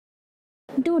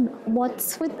Dude,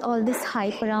 what's with all this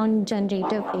hype around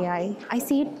generative AI? I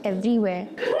see it everywhere.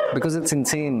 Because it's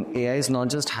insane. AI is not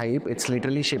just hype, it's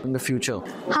literally shaping the future.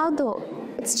 How though?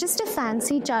 It's just a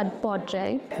fancy chatbot,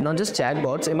 right? Not just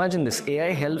chatbots, imagine this.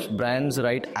 AI helps brands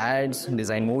write ads,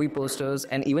 design movie posters,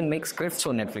 and even make scripts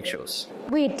for Netflix shows.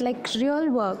 Wait, like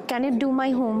real work? Can it do my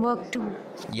homework too?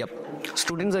 Yep.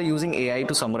 Students are using AI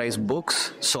to summarize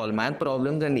books, solve math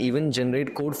problems, and even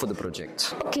generate code for the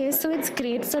projects. Okay, so it's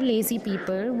great for lazy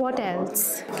people. What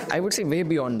else? I would say way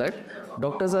beyond that.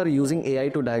 Doctors are using AI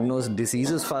to diagnose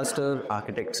diseases faster,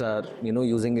 architects are,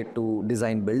 using it to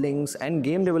design buildings, and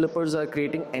game developers are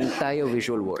creating entire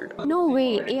visual world. No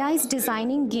way, AI is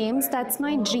designing games. That's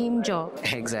my dream job.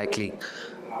 Exactly.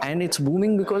 And it's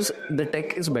booming because the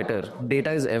tech is better,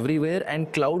 data is everywhere,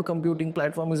 and cloud computing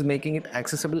platform is making it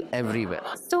accessible everywhere.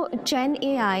 So, Gen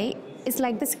AI is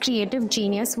like this creative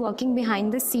genius working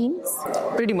behind the scenes?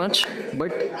 Pretty much,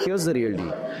 but here's the real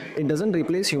deal. It doesn't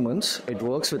replace humans, it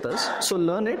works with us, so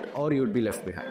learn it or you'd be left behind.